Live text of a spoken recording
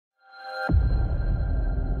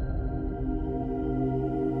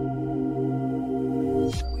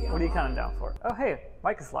counting down for? Oh, hey,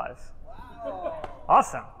 Mike is live. Wow.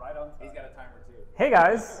 Awesome. Right on. He's got a timer too. Hey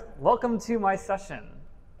guys, welcome to my session.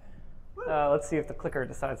 Let's see if the clicker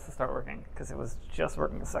decides to start working, because it was just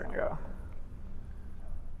working a second ago.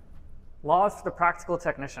 Laws for the practical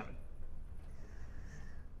technician.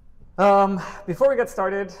 Before we get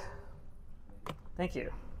started, thank you.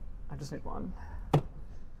 I just need one.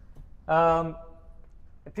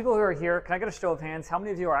 People who are here, can I get a show of hands? How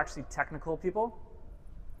many of you are actually technical people?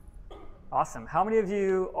 Awesome. How many of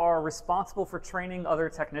you are responsible for training other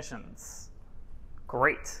technicians?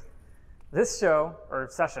 Great. This show, or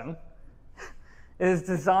session, is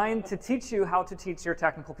designed to teach you how to teach your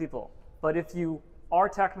technical people. But if you are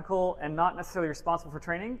technical and not necessarily responsible for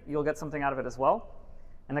training, you'll get something out of it as well.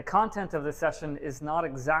 And the content of this session is not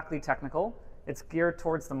exactly technical. It's geared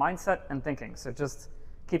towards the mindset and thinking. So just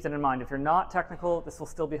keep that in mind. If you're not technical, this will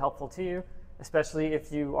still be helpful to you, especially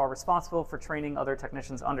if you are responsible for training other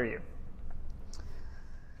technicians under you.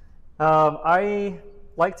 I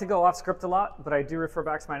like to go off script a lot, but I do refer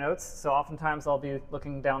back to my notes. So oftentimes I'll be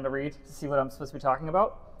looking down to read to see what I'm supposed to be talking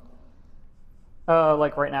about,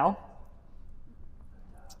 like right now.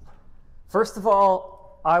 First of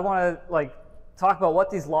all, I want to talk about what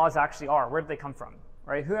these laws actually are. Where do they come from?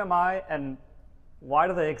 Right? Who am I and why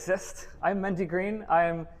do they exist? I'm Mendy Green.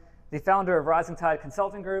 I'm the founder of Rising Tide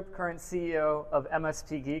Consulting Group, current CEO of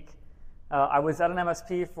MSP Geek. I was at an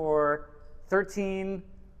MSP for 13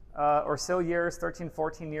 or so years, 13,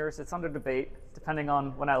 14 years. It's under debate, depending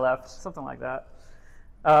on when I left, something like that.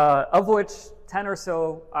 Of which 10 or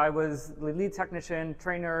so, I was the lead technician,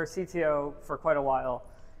 trainer, CTO for quite a while.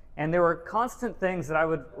 And there were constant things that I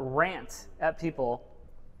would rant at people.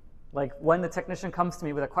 Like when the technician comes to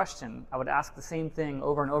me with a question, I would ask the same thing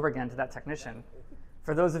over and over again to that technician.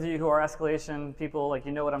 For those of you who are escalation people,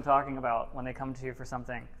 you know what I'm talking about when they come to you for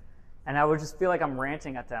something. And I would just feel like I'm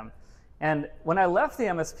ranting at them. And when I left the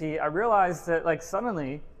MSP, I realized that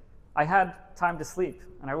suddenly I had time to sleep.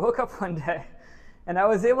 And I woke up one day and I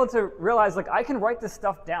was able to realize I can write this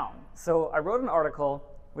stuff down. So I wrote an article,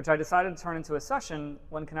 which I decided to turn into a session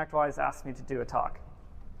when ConnectWise asked me to do a talk.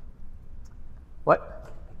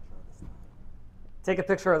 What? Take a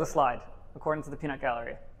picture of the slide, according to the peanut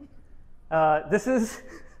gallery. This is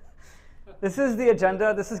the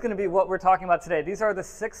agenda. This is going to be what we're talking about today. These are the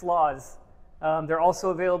 6 laws. They're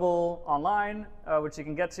also available online, which you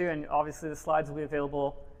can get to, and obviously the slides will be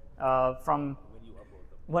available from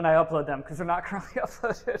when I upload them, because they're not currently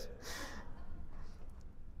uploaded.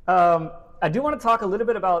 I do want to talk a little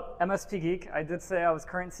bit about MSP Geek. I did say I was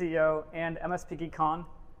current CEO and MSP Geek Con.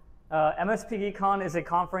 MSP Geek Con is a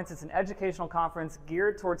conference. It's an educational conference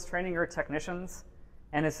geared towards training your technicians.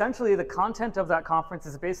 And essentially, the content of that conference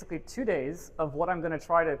is basically 2 days of what I'm going to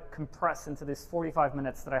try to compress into these 45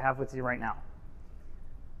 minutes that I have with you right now.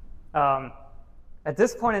 At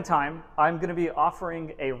this point in time, I'm going to be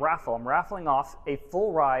offering a raffle. I'm raffling off a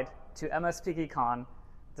full ride to MSP Geek Con.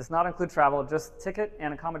 It does not include travel, just ticket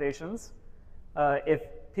and accommodations. I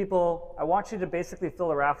want you to basically fill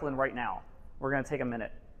the raffle in right now. We're going to take a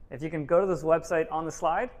minute. If you can go to this website on the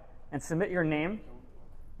slide and submit your name,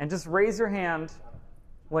 and just raise your hand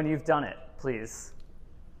when you've done it, please.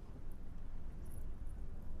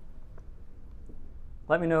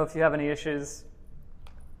 Let me know if you have any issues.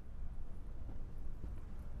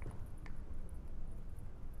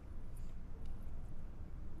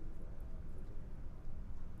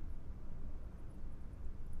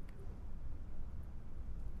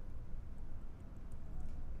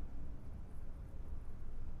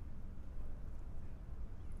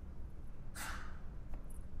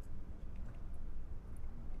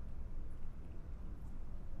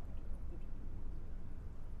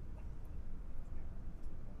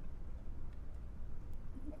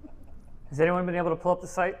 Has anyone been able to pull up the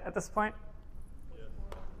site at this point? Yes.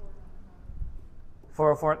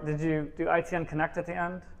 404. Did you do ITN Connect at the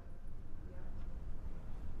end?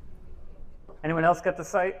 Anyone else get the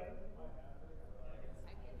site?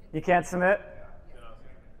 You can't submit?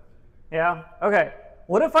 Yeah? Okay.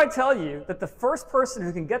 What if I tell you that the first person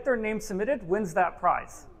who can get their name submitted wins that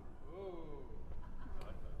prize?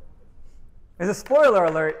 There's a spoiler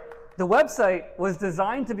alert. The website was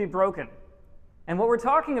designed to be broken. And what we're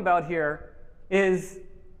talking about here is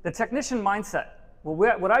the technician mindset. Well,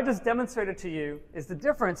 what I just demonstrated to you is the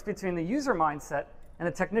difference between the user mindset and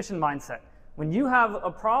the technician mindset. When you have a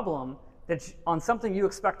problem on something you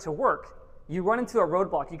expect to work, you run into a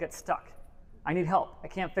roadblock, you get stuck. I need help. I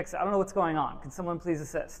can't fix it. I don't know what's going on. Can someone please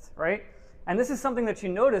assist, right? And this is something that you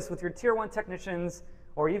notice with your tier 1 technicians,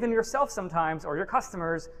 or even yourself sometimes, or your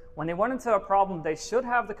customers. When they run into a problem they should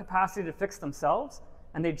have the capacity to fix themselves,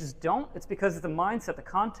 and they just don't, it's because the mindset, the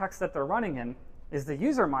context that they're running in is the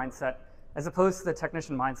user mindset as opposed to the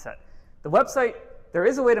technician mindset. The website, there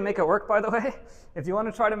is a way to make it work, by the way. If you want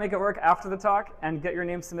to try to make it work after the talk and get your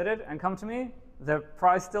name submitted and come to me, the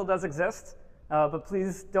prize still does exist. But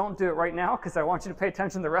please don't do it right now, because I want you to pay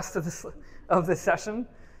attention to the rest of this session.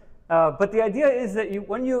 But the idea is that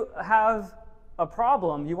when you have a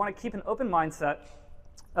problem, you want to keep an open mindset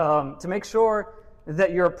to make sure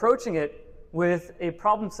that you're approaching it with a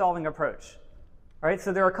problem-solving approach. All right,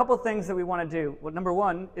 so there are a couple things that we want to do. Well, number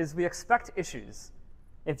one is we expect issues.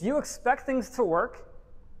 If you expect things to work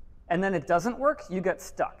and then it doesn't work, you get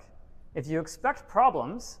stuck. If you expect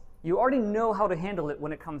problems, you already know how to handle it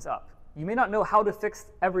when it comes up. You may not know how to fix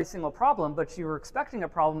every single problem, but you were expecting a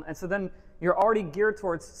problem, and so then you're already geared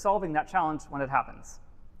towards solving that challenge when it happens.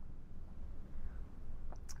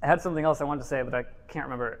 I had something else I wanted to say, but I can't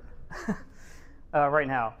remember it right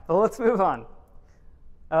now. But let's move on.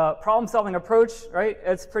 Problem-solving approach, right?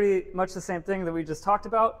 It's pretty much the same thing that we just talked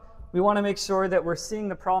about. We want to make sure that we're seeing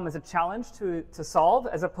the problem as a challenge to solve,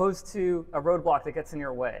 as opposed to a roadblock that gets in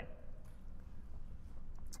your way.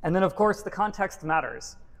 And then, of course, the context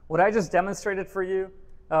matters. What I just demonstrated for you,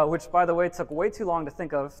 which, by the way, took way too long to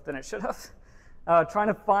think of than it should have, trying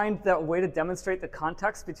to find that way to demonstrate the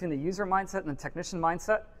context between the user mindset and the technician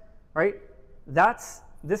mindset, right?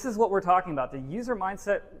 This is what we're talking about. The user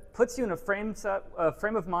mindset puts you in a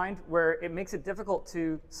frame of mind where it makes it difficult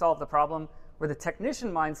to solve the problem, where the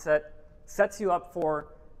technician mindset sets you up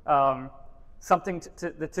for something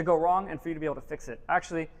to go wrong and for you to be able to fix it.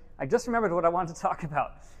 Actually, I just remembered what I wanted to talk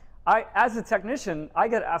about. As a technician, I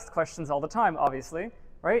get asked questions all the time, obviously,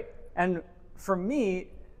 right? And for me,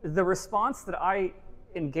 the response that I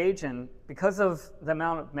engage in, because of the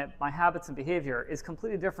amount of my habits and behavior, is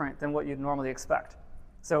completely different than what you'd normally expect.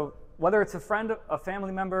 So whether it's a friend, a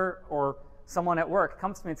family member, or someone at work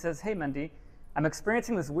comes to me and says, hey, Mendy, I'm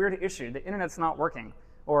experiencing this weird issue. The internet's not working.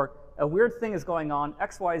 Or a weird thing is going on.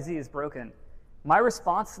 XYZ is broken. My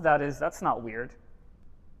response to that is, that's not weird.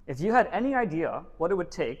 If you had any idea what it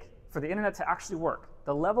would take for the internet to actually work,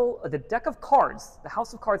 the deck of cards, the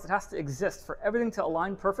house of cards that has to exist for everything to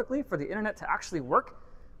align perfectly for the internet to actually work,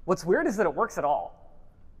 what's weird is that it works at all,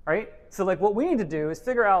 right? So like what we need to do is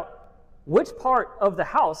figure out which part of the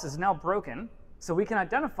house is now broken so we can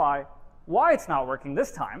identify why it's not working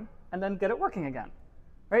this time and then get it working again,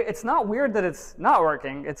 right? It's not weird that it's not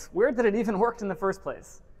working. It's weird that it even worked in the first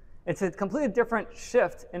place. It's a completely different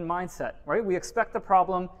shift in mindset, right? We expect the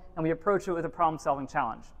problem and we approach it with a problem-solving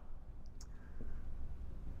challenge.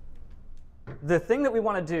 The thing that we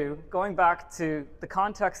want to do, going back to the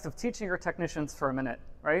context of teaching your technicians for a minute,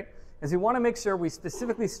 right, is we want to make sure we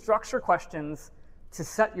specifically structure questions to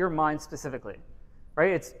set your mind specifically,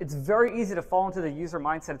 right? It's very easy to fall into the user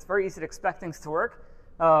mindset. It's very easy to expect things to work.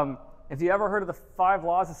 If you ever heard of the 5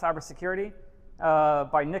 Laws of Cybersecurity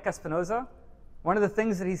by Nick Espinoza, one of the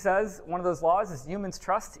things that he says, one of those laws is humans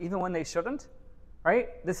trust even when they shouldn't,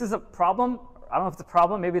 right? This is a problem. I don't know if it's a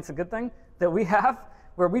problem. Maybe it's a good thing that we have,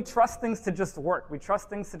 where we trust things to just work. We trust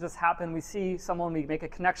things to just happen. We see someone, we make a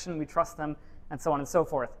connection, we trust them, and so on and so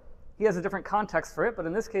forth. He has a different context for it, but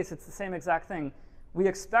in this case, it's the same exact thing. We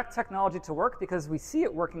expect technology to work because we see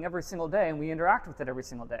it working every single day and we interact with it every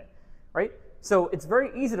single day, right? So it's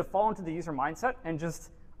very easy to fall into the user mindset and just,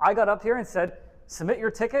 I got up here and said, submit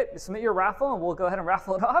your ticket, submit your raffle, and we'll go ahead and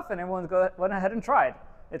raffle it off, and everyone went ahead and tried.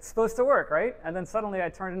 It's supposed to work, right? And then suddenly I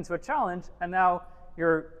turned it into a challenge, and now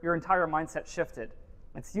your entire mindset shifted.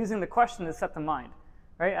 It's using the question to set the mind,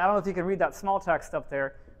 right? I don't know if you can read that small text up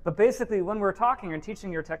there, but basically when we're talking and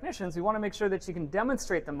teaching your technicians, we want to make sure that you can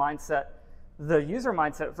demonstrate the mindset, the user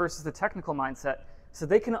mindset versus the technical mindset, so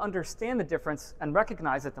they can understand the difference and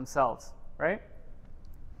recognize it themselves, right?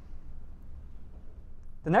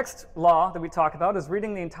 The next law that we talk about is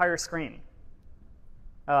reading the entire screen.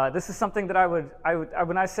 This is something that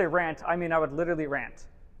when I say rant, I mean I would literally rant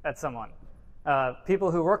at someone.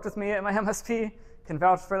 People who worked with me at my MSP can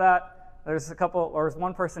vouch for that. There's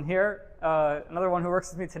one person here, another one who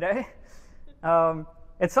works with me today.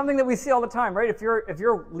 It's something that we see all the time, right? If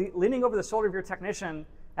you're leaning over the shoulder of your technician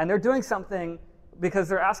and they're doing something because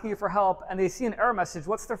they're asking you for help and they see an error message,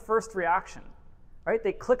 what's their first reaction, right?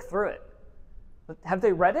 They click through it. Have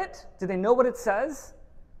they read it? Do they know what it says?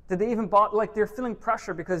 Did they even like they're feeling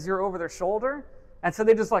pressure because you're over their shoulder? And so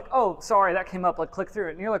they just like, oh, sorry, that came up, like click through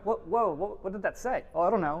it. And you're like, what did that say? Oh, I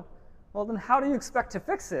don't know. Well, then how do you expect to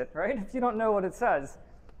fix it, right? If you don't know what it says.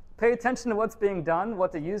 Pay attention to what's being done,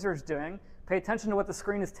 what the user is doing. Pay attention to what the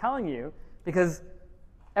screen is telling you, because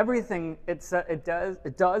everything it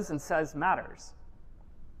does and says matters.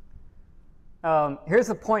 Here's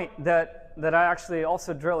a point that I actually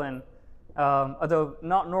also drill in, although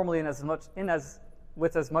not normally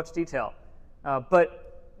with as much detail.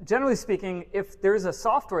 But generally speaking, if there's a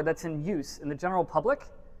software that's in use in the general public,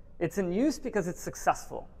 it's in use because it's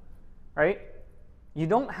successful, right? You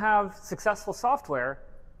don't have successful software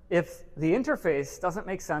if the interface doesn't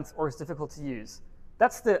make sense or is difficult to use.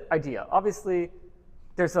 That's the idea. Obviously,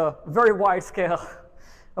 there's a very wide scale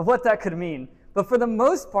of what that could mean. But for the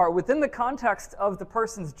most part, within the context of the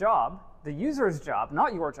person's job, the user's job,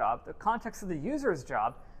 not your job, the context of the user's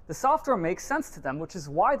job, the software makes sense to them, which is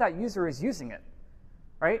why that user is using it,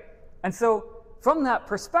 right? And so from that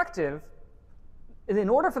perspective, in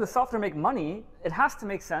order for the software to make money, it has to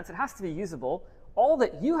make sense, it has to be usable. All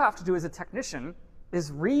that you have to do as a technician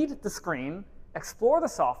is read the screen, explore the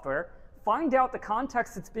software, find out the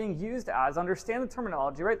context it's being used as, understand the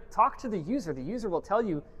terminology, right? Talk to the user. The user will tell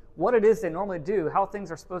you what it is they normally do, how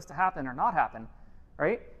things are supposed to happen or not happen,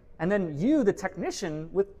 right? And then you, the technician,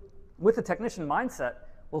 with the technician mindset,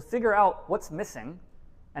 will figure out what's missing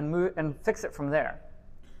and fix it from there,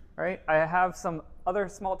 right? I have some other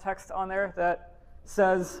small text on there that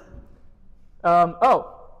says,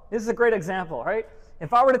 oh, this is a great example, right?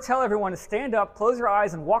 If I were to tell everyone to stand up, close your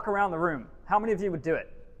eyes, and walk around the room, how many of you would do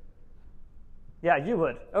it? Yeah, you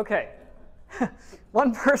would. Okay.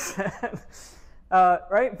 One person.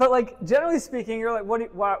 Right? But like generally speaking, you're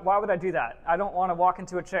like, why would I do that? I don't want to walk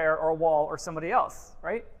into a chair or a wall or somebody else,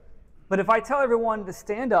 right? But if I tell everyone to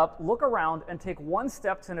stand up, look around, and take one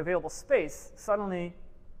step to an available space, suddenly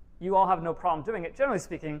you all have no problem doing it, generally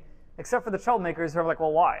speaking, except for the troublemakers who are like,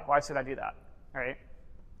 well, why? Why should I do that? Right?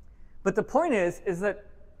 But the point is that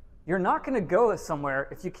you're not going to go somewhere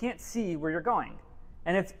if you can't see where you're going.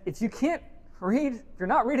 And if you can't read, if you're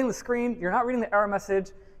not reading the screen, you're not reading the error message,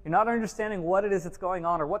 you're not understanding what it is that's going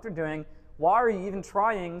on or what they're doing, why are you even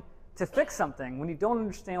trying to fix something when you don't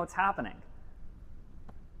understand what's happening?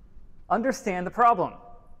 Understand the problem,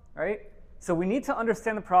 right? So we need to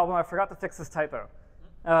understand the problem. I forgot to fix this typo,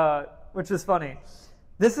 which is funny.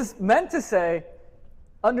 This is meant to say,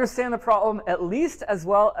 understand the problem at least as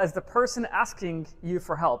well as the person asking you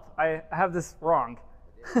for help. I have this wrong.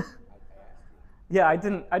 Yeah, I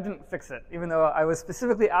didn't fix it, even though I was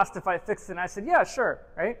specifically asked if I fixed it, and I said, yeah, sure,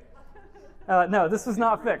 right? No, this was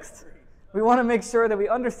not fixed. We want to make sure that we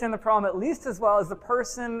understand the problem at least as well as the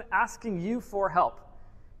person asking you for help,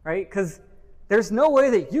 right? Because there's no way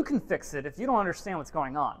that you can fix it if you don't understand what's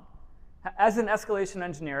going on. As an escalation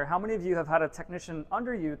engineer, how many of you have had a technician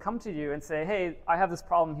under you come to you and say, hey, I have this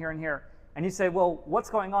problem here and here, and you say, well, what's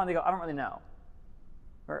going on? They go, I don't really know.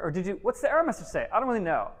 Or what's the error message say? I don't really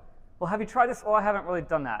know. Well, have you tried this? Oh, I haven't really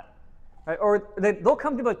done that. Right? Or they'll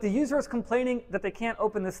come to me like, the user is complaining that they can't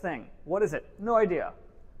open this thing. What is it? No idea.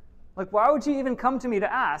 Like, why would you even come to me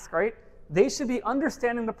to ask, right? They should be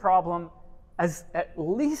understanding the problem at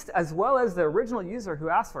least as well as the original user who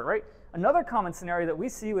asked for it, right? Another common scenario that we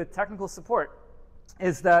see with technical support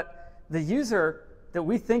is that the user that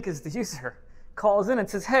we think is the user calls in and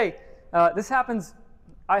says, hey, this happens.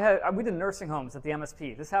 We did nursing homes at the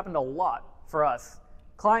MSP. This happened a lot for us.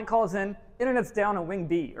 Client calls in, internet's down on wing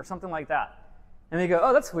B or something like that. And they go,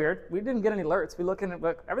 oh, that's weird. We didn't get any alerts. We look in it,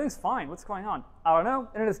 look, everything's fine. What's going on? I don't know.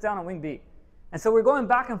 Internet's down on wing B. And so we're going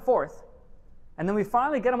back and forth. And then we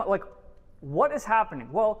finally get them like, what is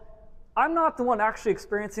happening? Well, I'm not the one actually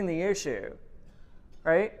experiencing the issue,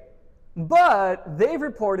 right? But they've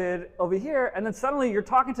reported over here, and then suddenly you're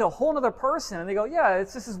talking to a whole other person, and they go, yeah,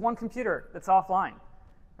 it's just this one computer that's offline,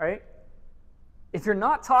 right? If you're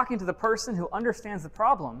not talking to the person who understands the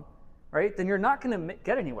problem, right, then you're not going to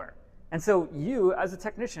get anywhere. And so you, as a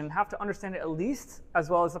technician, have to understand it at least as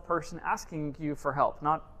well as the person asking you for help,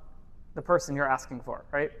 not the person you're asking for,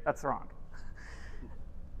 right? That's wrong.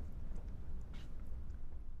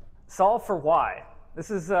 Solve for why.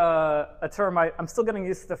 This is a term, I'm still getting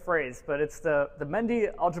used to the phrase, but it's the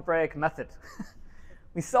Mendy algebraic method.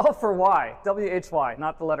 We solve for why, W-H-Y,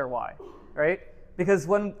 not the letter Y, right? Because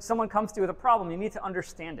when someone comes to you with a problem, you need to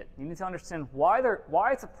understand it. You need to understand why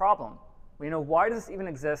it's a problem. You know, why does this even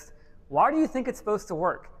exist? Why do you think it's supposed to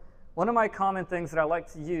work? One of my common things that I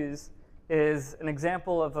like to use is an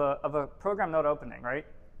example of a program not opening, right?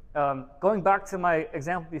 Going back to my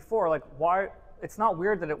example before, like why, it's not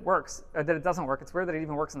weird that it works, or that it doesn't work. It's weird that it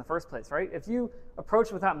even works in the first place, right? If you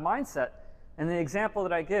approach with that mindset, and the example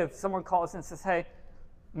that I give, someone calls in and says, hey,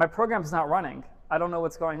 my program's not running. I don't know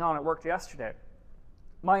what's going on. It worked yesterday.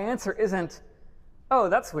 My answer isn't, oh,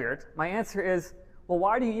 that's weird. My answer is, well,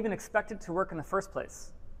 why do you even expect it to work in the first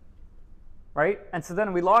place? Right? And so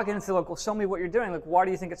then we log in and say, look, well, show me what you're doing. Like, why do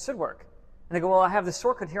you think it should work? And they go, well, I have this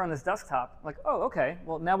shortcut here on this desktop. I'm like, oh, okay.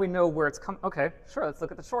 Well, now we know where it's come. Okay, sure, let's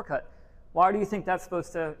look at the shortcut. Why do you think that's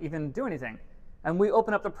supposed to even do anything? And we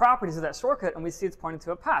open up the properties of that shortcut, and we see it's pointing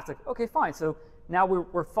to a path. Like, okay, fine. So now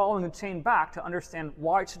we're following the chain back to understand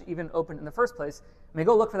why it should even open in the first place. And we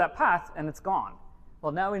go look for that path, and it's gone.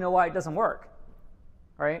 Well, now we know why it doesn't work,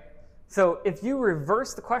 right? So if you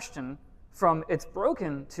reverse the question from it's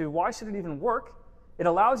broken to why should it even work, it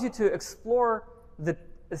allows you to explore the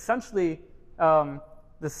essentially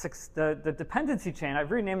the dependency chain.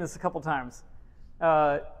 I've renamed this a couple times.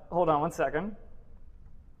 Hold on one second.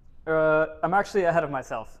 I'm actually ahead of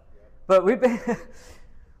myself. But we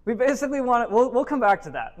basically want to, we'll come back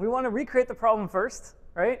to that. We want to recreate the problem first,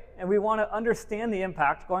 right? And we want to understand the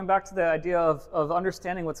impact, going back to the idea of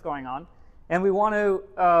understanding what's going on. And we want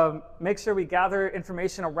to make sure we gather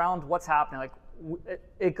information around what's happening. Like,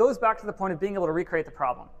 it goes back to the point of being able to recreate the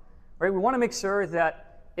problem, right? We want to make sure that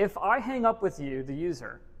if I hang up with you, the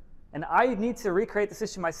user, and I need to recreate this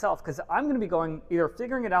issue myself because I'm going to be going either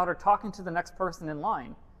figuring it out or talking to the next person in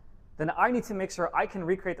line, then I need to make sure I can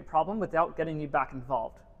recreate the problem without getting you back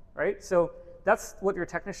involved, right? So that's what your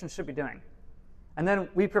technician should be doing. And then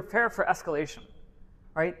we prepare for escalation,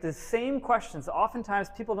 right? The same questions, oftentimes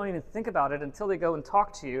people don't even think about it until they go and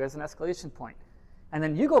talk to you as an escalation point. And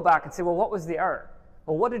then you go back and say, well, what was the error?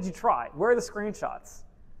 Well, what did you try? Where are the screenshots,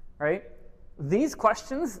 right? These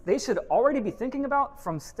questions, they should already be thinking about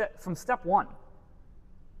from step one.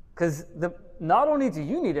 Because not only do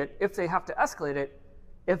you need it if they have to escalate it,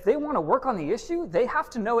 if they want to work on the issue, they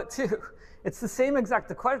have to know it too. It's the same exact,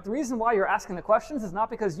 the reason why you're asking the questions is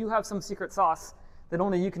not because you have some secret sauce that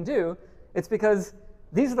only you can do. It's because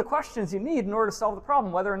these are the questions you need in order to solve the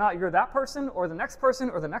problem. Whether or not you're that person or the next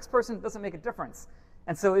person or the next person, it doesn't make a difference.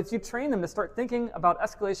 And so if you train them to start thinking about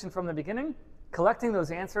escalation from the beginning, collecting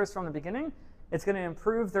those answers from the beginning, it's going to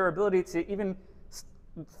improve their ability to even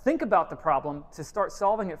think about the problem to start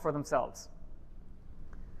solving it for themselves.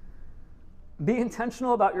 Be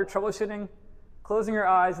intentional about your troubleshooting. Closing your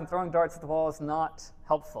eyes and throwing darts at the wall is not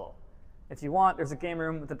helpful. If you want, there's a game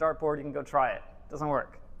room with a dartboard. You can go try it. It doesn't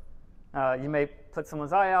work. You may put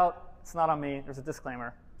someone's eye out. It's not on me. There's a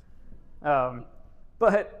disclaimer.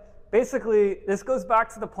 But basically, this goes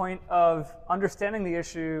back to the point of understanding the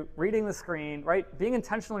issue, reading the screen, right? Being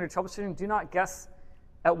intentional in your troubleshooting. Do not guess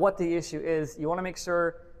at what the issue is. You want to make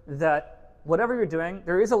sure that whatever you're doing,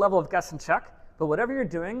 there is a level of guess and check, but whatever you're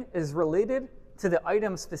doing is related to the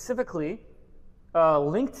item specifically,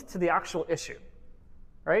 linked to the actual issue,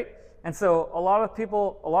 right? And so a lot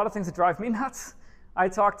of things that drive me nuts, I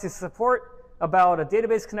talk to support about a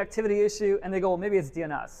database connectivity issue, and they go, well, maybe it's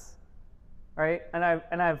DNS. Right? And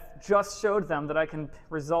I've just showed them that I can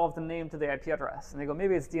resolve the name to the IP address. And they go,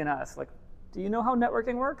 maybe it's DNS. Like, do you know how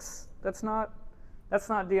networking works? That's not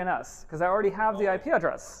DNS, because I already have the IP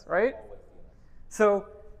address, right? So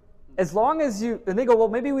as long as and they go, well,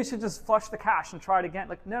 maybe we should just flush the cache and try it again.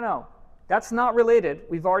 Like, no, that's not related.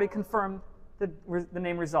 We've already confirmed that the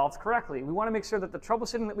name resolves correctly. We want to make sure that the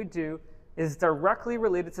troubleshooting that we do is directly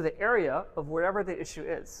related to the area of wherever the issue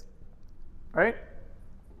is, right?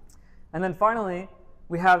 And then finally,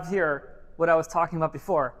 we have here what I was talking about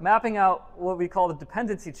before, mapping out what we call the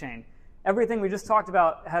dependency chain. Everything we just talked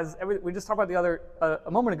about we just talked about the other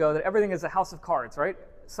a moment ago that everything is a house of cards, right?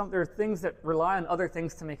 There are things that rely on other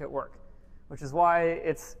things to make it work, which is why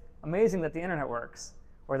it's amazing that the internet works,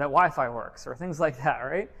 or that Wi-Fi works, or things like that,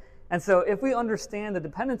 right? And so if we understand the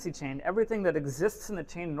dependency chain, everything that exists in the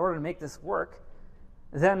chain in order to make this work,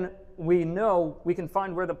 then we know we can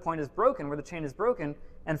find where the point is broken, where the chain is broken,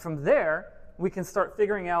 and from there, we can start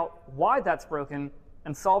figuring out why that's broken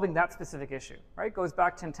and solving that specific issue, right? It goes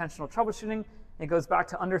back to intentional troubleshooting. It goes back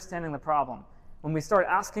to understanding the problem. When we start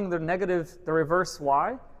asking the reverse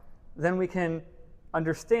why, then we can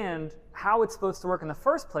understand how it's supposed to work in the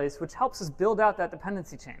first place, which helps us build out that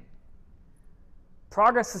dependency chain.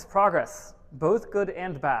 Progress is progress, both good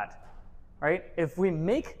and bad, right? If we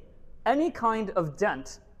make any kind of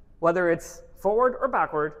dent, whether it's forward or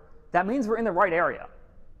backward, that means we're in the right area.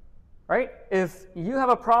 Right? If you have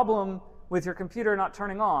a problem with your computer not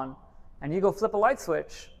turning on, and you go flip a light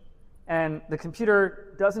switch, and the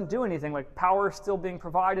computer doesn't do anything, like power is still being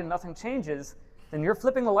provided and nothing changes, then your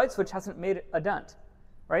flipping the light switch hasn't made a dent.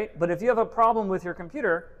 Right? But if you have a problem with your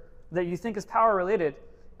computer that you think is power related,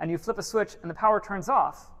 and you flip a switch and the power turns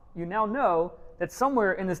off, you now know that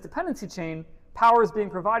somewhere in this dependency chain, power is being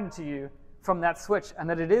provided to you from that switch, and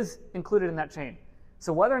that it is included in that chain.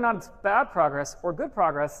 So whether or not it's bad progress or good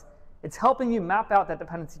progress, it's helping you map out that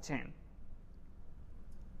dependency chain.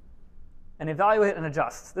 And evaluate and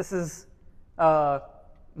adjust. This is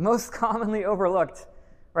most commonly overlooked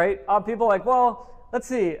right? People are like, well, let's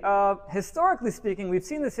see, historically speaking, we've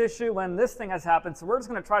seen this issue when this thing has happened, so we're just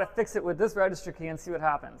going to try to fix it with this register key and see what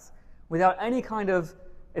happens, without any kind of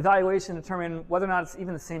evaluation to determine whether or not it's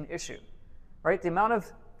even the same issue, right? The amount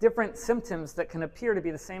of different symptoms that can appear to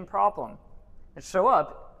be the same problem that show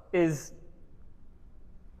up is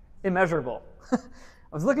immeasurable. I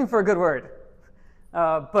was looking for a good word,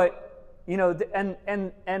 but you know,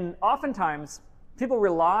 and oftentimes people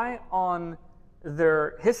rely on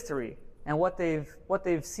their history and what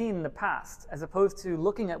they've seen in the past, as opposed to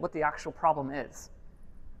looking at what the actual problem is,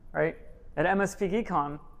 right? At MSP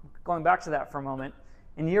Geekon, going back to that for a moment,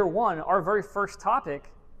 in year one, our very first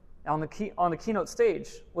topic on the keynote stage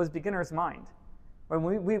was beginner's mind.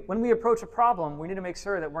 When we approach a problem, we need to make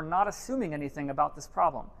sure that we're not assuming anything about this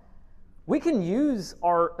problem. We can use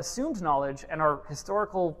our assumed knowledge and our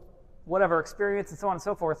historical whatever experience and so on and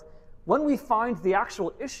so forth when we find the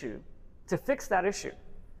actual issue to fix that issue.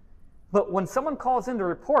 But when someone calls in to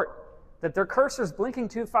report that their cursor's blinking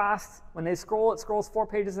too fast, when they scroll, it scrolls 4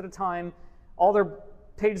 pages at a time, all their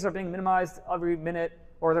pages are being minimized every minute,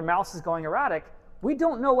 or their mouse is going erratic, we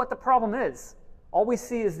don't know what the problem is. All we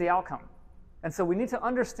see is the outcome. And so we need to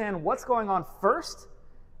understand what's going on first,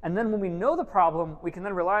 and then when we know the problem, we can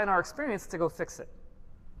then rely on our experience to go fix it.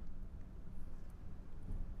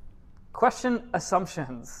 Question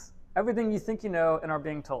assumptions. Everything you think you know and are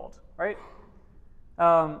being told, right?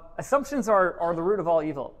 Assumptions are the root of all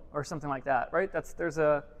evil, or something like that, right? There's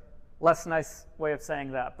a less nice way of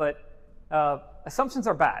saying that, but assumptions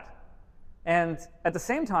are bad. And at the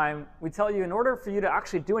same time, we tell you in order for you to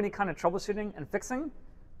actually do any kind of troubleshooting and fixing,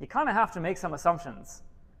 you kind of have to make some assumptions.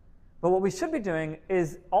 But what we should be doing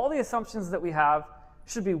is all the assumptions that we have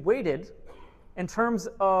should be weighted in terms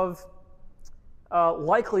of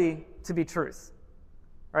likely to be truth,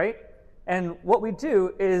 right? And what we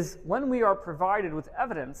do is when we are provided with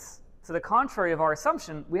evidence to the contrary of our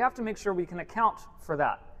assumption, we have to make sure we can account for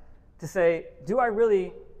that to say, do I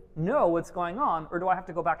really know what's going on, or do I have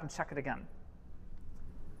to go back and check it again?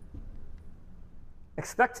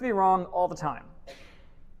 Expect to be wrong all the time,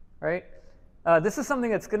 right? This is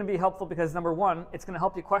something that's going to be helpful because, number one, it's going to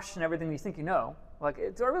help you question everything you think you know. Like,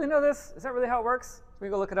 do I really know this? Is that really how it works? Can we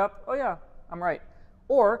go look it up? Oh yeah, I'm right.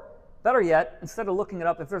 Or, better yet, instead of looking it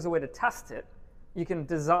up, if there's a way to test it, you can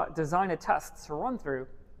design a test to run through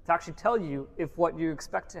to actually tell you if what you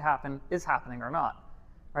expect to happen is happening or not,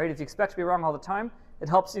 right? If you expect to be wrong all the time, it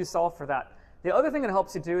helps you solve for that. The other thing it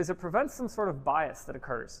helps you do is it prevents some sort of bias that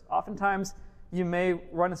occurs. Oftentimes, you may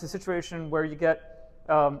run into a situation where you get,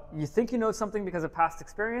 you think you know something because of past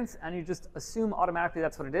experience, and you just assume automatically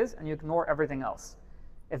that's what it is, and you ignore everything else.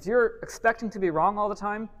 If you're expecting to be wrong all the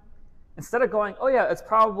time, instead of going, oh yeah, it's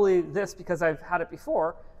probably this because I've had it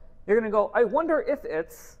before, you're going to go, I wonder if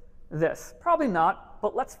it's this. Probably not,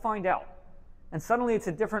 but let's find out. And suddenly it's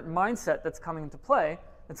a different mindset that's coming into play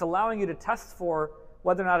that's allowing you to test for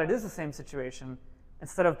whether or not it is the same situation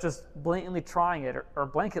instead of just blatantly trying it or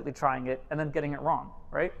blanketly trying it and then getting it wrong,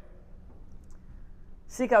 right?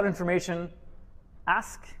 Seek out information.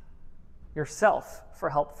 Ask yourself for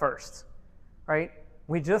help first, right?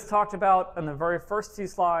 We just talked about in the very first few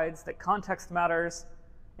slides that context matters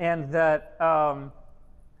and that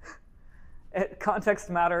context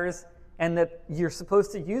matters and that you're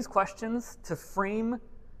supposed to use questions to frame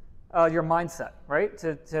your mindset, right?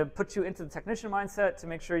 To put you into the technician mindset, to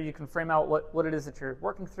make sure you can frame out what it is that you're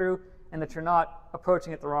working through and that you're not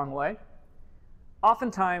approaching it the wrong way.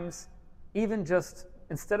 Oftentimes, even just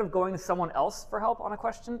instead of going to someone else for help on a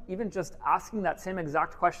question, even just asking that same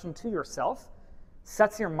exact question to yourself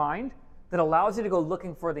sets your mind that allows you to go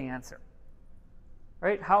looking for the answer,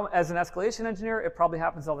 right? How, as an escalation engineer, it probably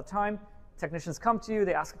happens all the time. Technicians come to you,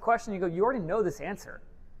 they ask a question, you go, you already know this answer,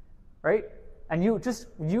 right? And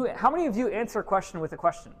how many of you answer a question with a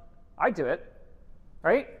question? I do it,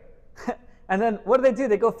 right? And then what do?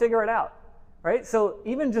 They go figure it out, right? So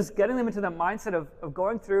even just getting them into the mindset of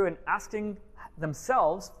going through and asking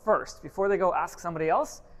themselves first before they go ask somebody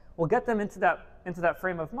else will get them into that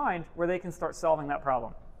frame of mind where they can start solving that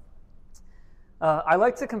problem. I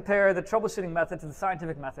like to compare the troubleshooting method to the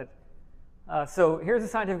scientific method. So here's the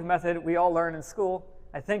scientific method we all learn in school.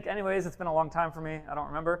 I think anyways, it's been a long time for me. I don't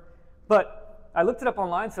remember. But I looked it up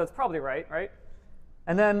online, so it's probably right?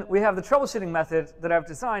 And then we have the troubleshooting method that I've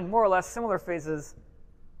designed more or less similar phases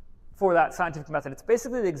for that scientific method. It's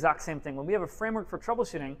basically the exact same thing. When we have a framework for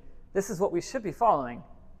troubleshooting, this is what we should be following.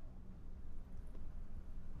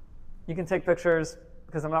 You can take pictures,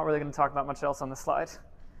 because I'm not really going to talk about much else on this slide.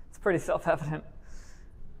 It's pretty self-evident,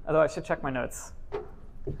 although I should check my notes.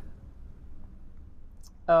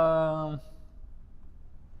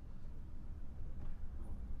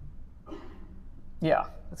 Yeah,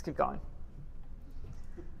 let's keep going.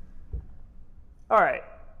 All right.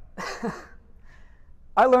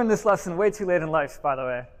 I learned this lesson way too late in life, by the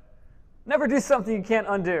way. Never do something you can't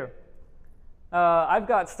undo. I've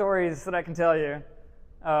got stories that I can tell you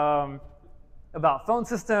about phone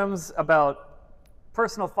systems, about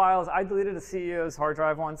personal files. I deleted a CEO's hard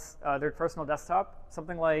drive once, their personal desktop,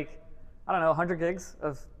 something like, I don't know, 100 gigs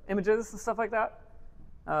of images and stuff like that.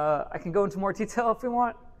 I can go into more detail if we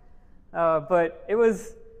want. But it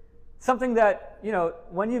was something that,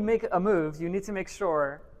 when you make a move, you need to make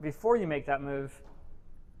sure before you make that move,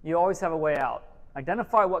 you always have a way out.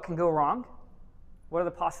 Identify what can go wrong, what are the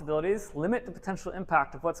possibilities, limit the potential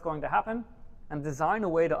impact of what's going to happen, and design a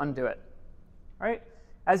way to undo it. Right?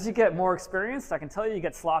 As you get more experienced, I can tell you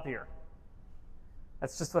get sloppier.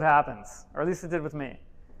 That's just what happens, or at least it did with me.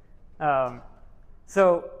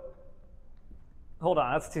 So hold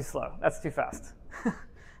on, that's too slow. That's too fast.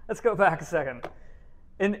 Let's go back a second.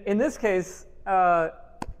 In this case,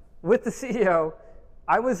 with the CEO,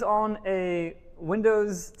 I was on a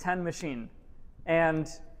Windows 10 machine. And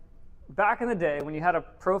back in the day, when you had a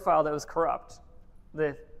profile that was corrupt,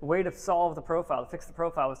 the way to solve the profile, to fix the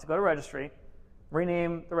profile, was to go to registry,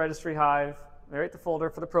 rename the registry hive, create the folder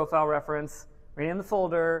for the profile reference, rename the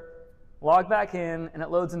folder, log back in, and it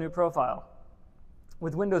loads a new profile.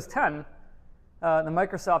 With Windows 10, the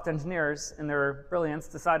Microsoft engineers, in their brilliance,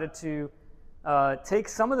 decided to take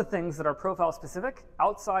some of the things that are profile specific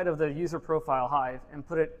outside of the user profile hive and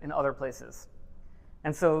put it in other places.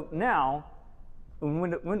 And so now, in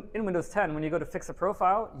Windows 10, when you go to fix a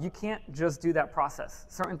profile, you can't just do that process.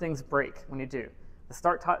 Certain things break when you do.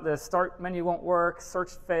 The start menu won't work,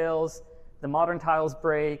 search fails, the modern tiles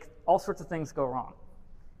break, all sorts of things go wrong.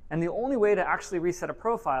 And the only way to actually reset a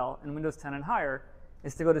profile in Windows 10 and higher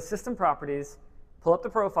is to go to System Properties, pull up the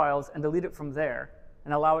profiles, and delete it from there,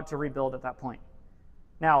 and allow it to rebuild at that point.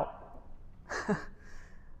 Now,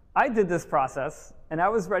 I did this process, and I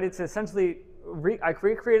was ready to essentially, I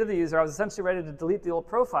recreated the user, I was essentially ready to delete the old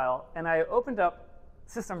profile, and I opened up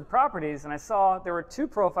System Properties, and I saw there were two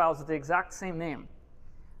profiles with the exact same name.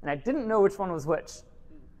 And I didn't know which one was which.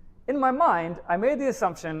 In my mind, I made the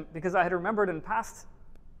assumption, because I had remembered in past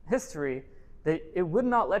history, that it would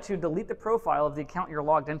not let you delete the profile of the account you're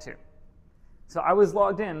logged into. So I was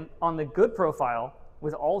logged in on the good profile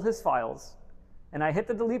with all his files, and I hit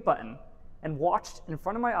the delete button and watched in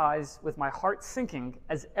front of my eyes with my heart sinking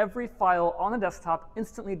as every file on the desktop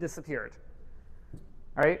instantly disappeared.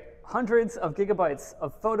 All right? Hundreds of gigabytes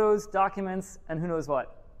of photos, documents, and who knows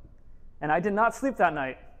what. And I did not sleep that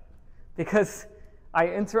night because I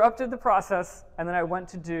interrupted the process, and then I went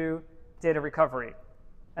to do data recovery.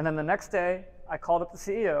 And then the next day, I called up the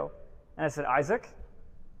CEO, and I said, Isaac,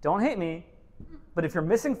 don't hate me, but if you're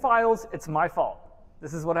missing files, it's my fault.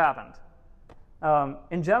 This is what happened.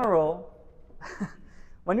 In general,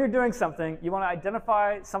 when you're doing something, you want to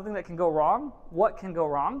identify something that can go wrong, what can go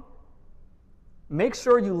wrong. Make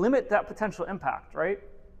sure you limit that potential impact, right?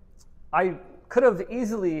 I could have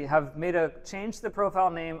easily have made a change to the profile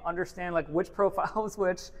name, understand like which profile was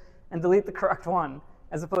which, and delete the correct one,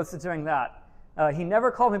 as opposed to doing that. He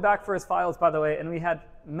never called me back for his files, by the way, and we had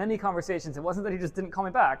many conversations. It wasn't that he just didn't call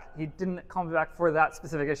me back. He didn't call me back for that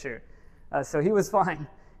specific issue. So he was fine,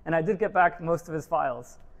 and I did get back most of his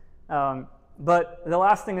files. But the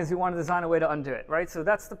last thing is you want to design a way to undo it, right? So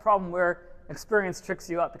that's the problem where experience tricks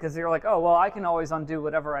you up, because you're like, oh, well, I can always undo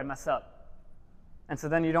whatever I mess up. And so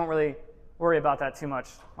then you don't really worry about that too much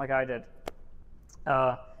like I did.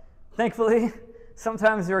 Thankfully,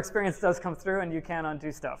 sometimes your experience does come through and you can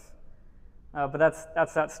undo stuff. But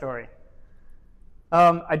that's that story.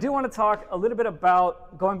 I do want to talk a little bit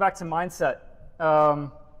about going back to mindset.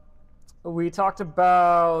 We talked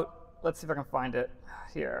about, let's see if I can find it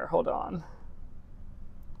here. Hold on.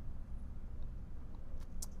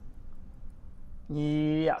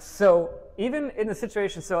 Yeah, so even in the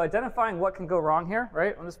situation, so identifying what can go wrong here,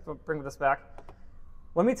 right? I'll just bring this back.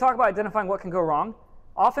 When we talk about identifying what can go wrong,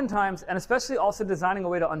 oftentimes, and especially also designing a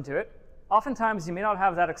way to undo it, oftentimes you may not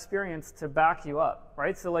have that experience to back you up,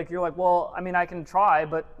 right? So like you're like, well, I mean, I can try,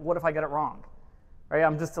 but what if I get it wrong? Right?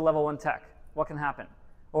 I'm just a level 1 tech. What can happen?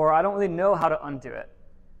 Or I don't really know how to undo it,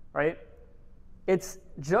 right? It's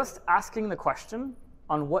just asking the question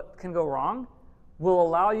on what can go wrong will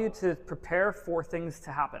allow you to prepare for things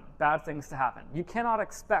to happen, bad things to happen. You cannot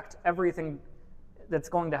expect everything that's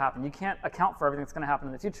going to happen. You can't account for everything that's going to happen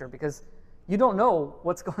in the future because you don't know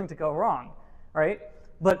what's going to go wrong, right?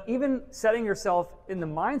 But even setting yourself in the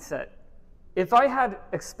mindset, if I had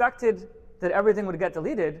expected that everything would get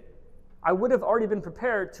deleted, I would have already been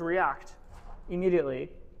prepared to react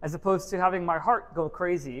immediately, as opposed to having my heart go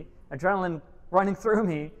crazy, adrenaline running through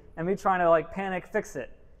me and me trying to like panic fix it,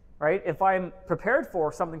 right? If I'm prepared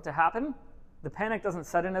for something to happen, the panic doesn't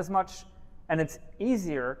set in as much, and it's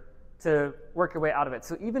easier to work your way out of it.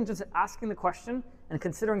 So even just asking the question and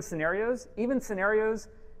considering scenarios, even scenarios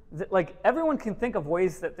that like everyone can think of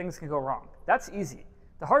ways that things can go wrong. That's easy.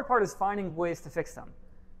 The hard part is finding ways to fix them.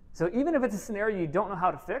 So even if it's a scenario you don't know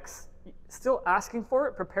how to fix, still asking for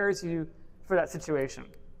it prepares you for that situation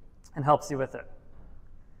and helps you with it.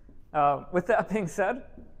 With that being said,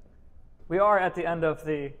 we are at the end of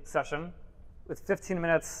the session with 15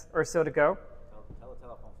 minutes or so to go. Tell a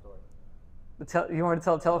telephone story. You want to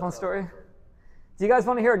tell a telephone story? Do you guys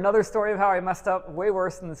want to hear another story of how I messed up way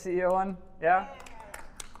worse than the CEO one? Yeah?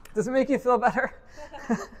 Does it make you feel better?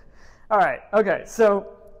 All right, okay, so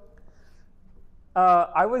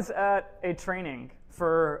I was at a training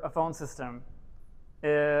for a phone system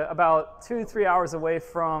about 2 to 3 hours away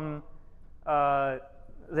from the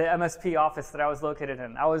MSP office that I was located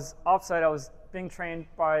in. I was offsite. I was being trained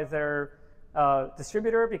by their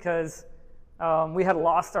distributor because we had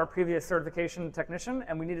lost our previous certification technician,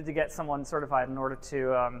 and we needed to get someone certified in order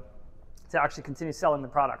to actually continue selling the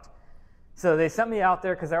product. So they sent me out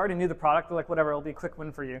there because I already knew the product. They're like, whatever, it'll be a quick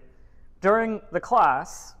win for you. During the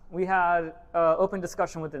class, we had open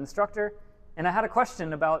discussion with the instructor, and I had a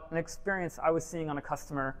question about an experience I was seeing on a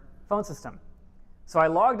customer phone system. So I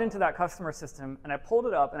logged into that customer system, and I pulled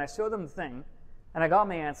it up, and I showed them the thing, and I got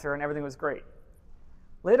my answer, and everything was great.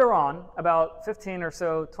 Later on, about 15 or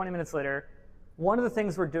so, 20 minutes later, one of the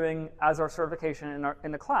things we're doing as our certification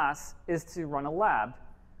in the class is to run a lab,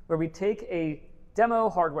 where we take a demo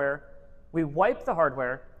hardware, we wipe the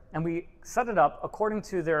hardware, and we set it up according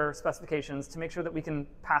to their specifications to make sure that we can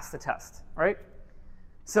pass the test, right?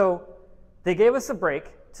 So they gave us a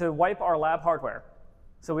break to wipe our lab hardware.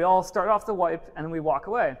 So we all start off the wipe, and then we walk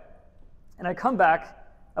away. And I come back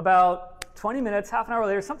about 20 minutes, half an hour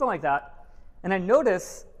later, something like that, and I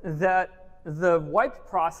notice that the wipe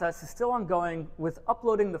process is still ongoing with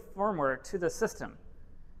uploading the firmware to the system.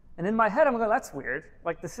 And in my head, I'm going, that's weird.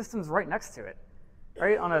 Like, the system's right next to it,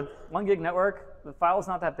 right? On a 1 gig network, the file's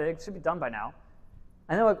not that big. It should be done by now.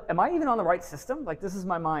 And then, like, am I even on the right system? Like, this is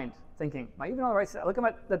my mind thinking, am I even on the right system? I look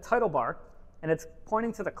at the title bar, and it's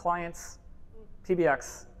pointing to the client's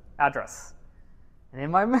PBX address. And in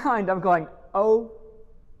my mind, I'm going, oh,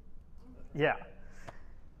 yeah.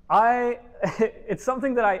 It's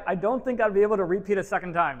something that I don't think I'd be able to repeat a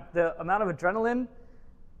second time. The amount of adrenaline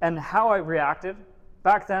and how I reacted.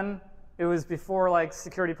 Back then, it was before like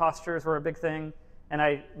security postures were a big thing, and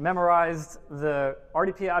I memorized the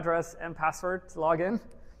RDP address and password to log in.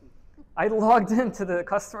 I logged into the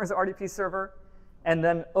customer's RDP server and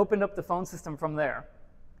then opened up the phone system from there.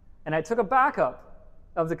 And I took a backup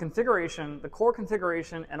of the configuration, the core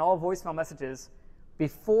configuration, and all voicemail messages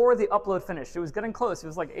before the upload finished. It was getting close. It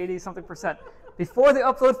was like 80-something%. Before the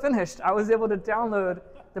upload finished, I was able to download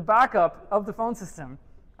the backup of the phone system.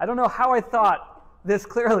 I don't know how I thought this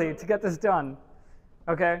clearly to get this done.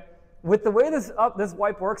 Okay? With the way this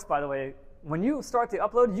wipe works, by the way, when you start the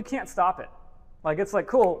upload, you can't stop it. Like, it's like,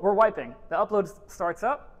 cool, we're wiping. The upload starts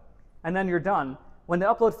up, and then you're done. When the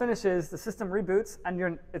upload finishes, the system reboots,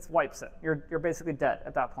 and it wipes it. You're basically dead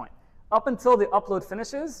at that point. Up until the upload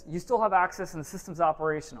finishes, you still have access, and the system's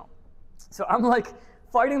operational. So I'm like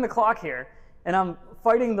fighting the clock here, and I'm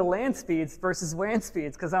fighting the LAN speeds versus WAN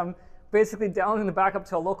speeds, because I'm basically downloading the backup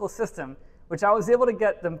to a local system, which I was able to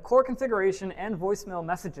get the core configuration and voicemail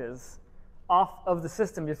messages off of the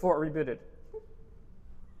system before it rebooted.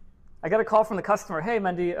 I got a call from the customer, hey,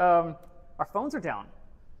 Mendy, our phones are down.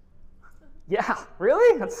 Yeah,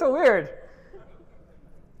 really? That's so weird.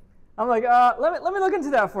 I'm like, let me look into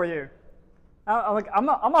that for you. I'm like, I'm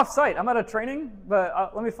off site. I'm at a training,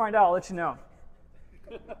 but let me find out. I'll let you know.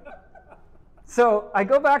 So I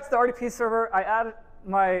go back to the RDP server. I add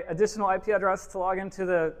my additional IP address to log into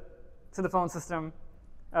the phone system,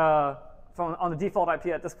 phone on the default IP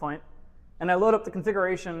at this point, and I load up the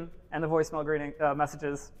configuration and the voicemail greeting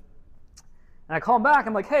messages. And I call him back.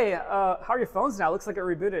 I'm like, hey, how are your phones now? It looks like it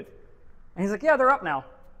rebooted. And he's like, yeah, they're up now.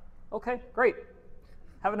 Okay, great.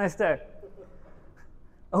 Have a nice day.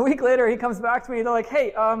 A week later, he comes back to me. They're like,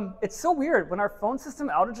 hey, it's so weird. When our phone system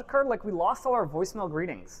outage occurred, like we lost all our voicemail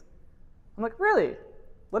greetings. I'm like, really?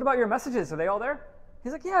 What about your messages? Are they all there?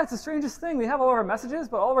 He's like, yeah, it's the strangest thing. We have all of our messages,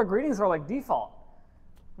 but all of our greetings are like default.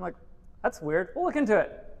 I'm like, that's weird. We'll look into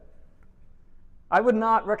it. I would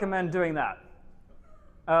not recommend doing that.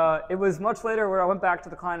 It was much later where I went back to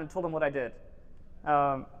the client and told him what I did.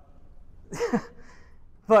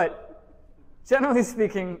 But generally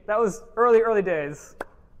speaking, that was early days.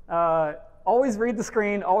 Always read the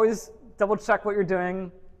screen. Always double check what you're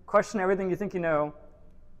doing. question everything you think you know,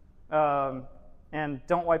 and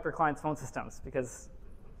don't wipe your client's phone systems because,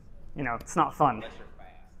 it's not fun. Unless you're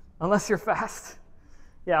fast. Unless you're fast.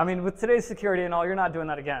 Yeah, I mean, with today's security and all, you're not doing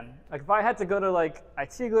that again. Like, if I had to go to, like,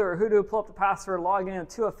 ITGLU or Hoodoo, pull up the password, log in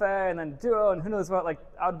 2FA, and then Duo, and who knows what, like,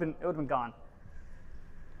 it would have been gone.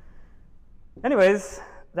 Anyways,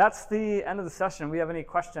 that's the end of the session. We have any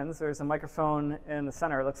questions? There's a microphone in the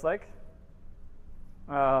center, it looks like.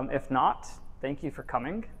 If not, thank you for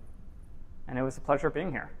coming. And it was a pleasure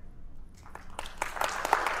being here.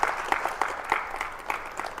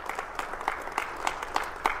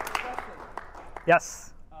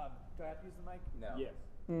 Yes? Do I have to use the mic? No. Yes.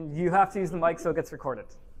 You have to use the mic so it gets recorded.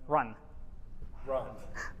 Run. Run.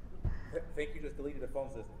 Think you just deleted the phone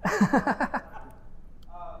system.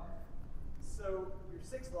 So your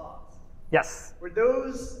 6 laws, Yes. were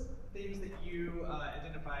those things that you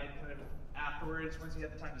identified kind of afterwards, once you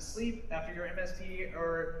had the time to sleep after your MSP,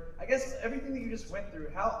 or I guess everything that you just went through,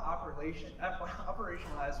 how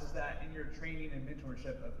operationalized was that in your training and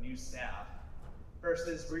mentorship of new staff?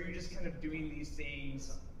 Versus were you just kind of doing these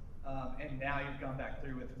things and now you've gone back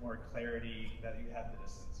through with more clarity that you have the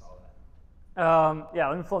distance, all that? Yeah,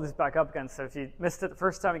 let me pull these back up again. So if you missed it the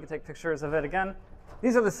first time, you can take pictures of it again.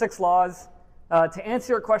 These are the 6 laws. To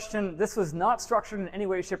answer your question, this was not structured in any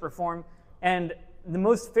way, shape, or form. And the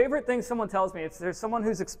most favorite thing someone tells me, there's someone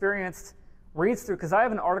who's experienced, reads through, because I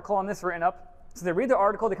have an article on this written up. So they read the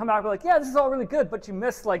article, they come back and be like, yeah, this is all really good, but you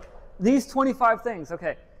missed like these 25 things.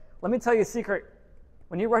 Okay, let me tell you a secret.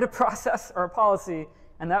 When you write a process or a policy,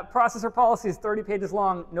 and that process or policy is 30 pages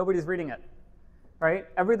long, nobody's reading it, right?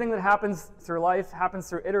 Everything that happens through life happens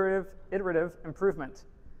through iterative improvement.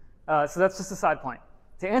 So that's just a side point.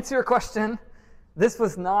 To answer your question, this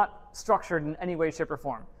was not structured in any way, shape, or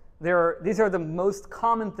form. These are the most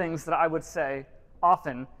common things that I would say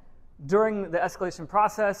often during the escalation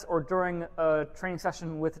process or during a training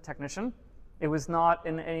session with a technician. It was not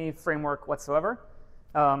in any framework whatsoever.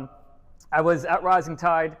 I was at Rising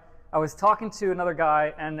Tide. I was talking to another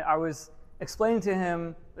guy, and I was explaining to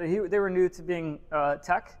him that they were new to being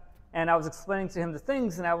tech, and I was explaining to him the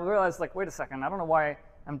things, and I realized, like, wait a second, I don't know why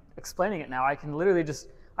I'm explaining it now. I can literally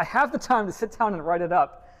I have the time to sit down and write it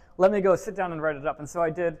up. Let me go sit down and write it up. And so I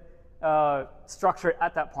did structure it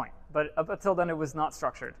at that point. But up until then, it was not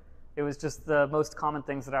structured. It was just the most common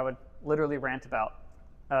things that I would literally rant about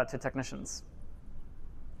to technicians.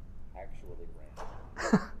 Actually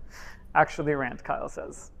ran. Actually rant, Kyle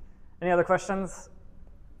says. Any other questions?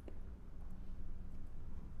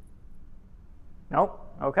 Nope.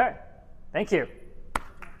 Okay. Thank you.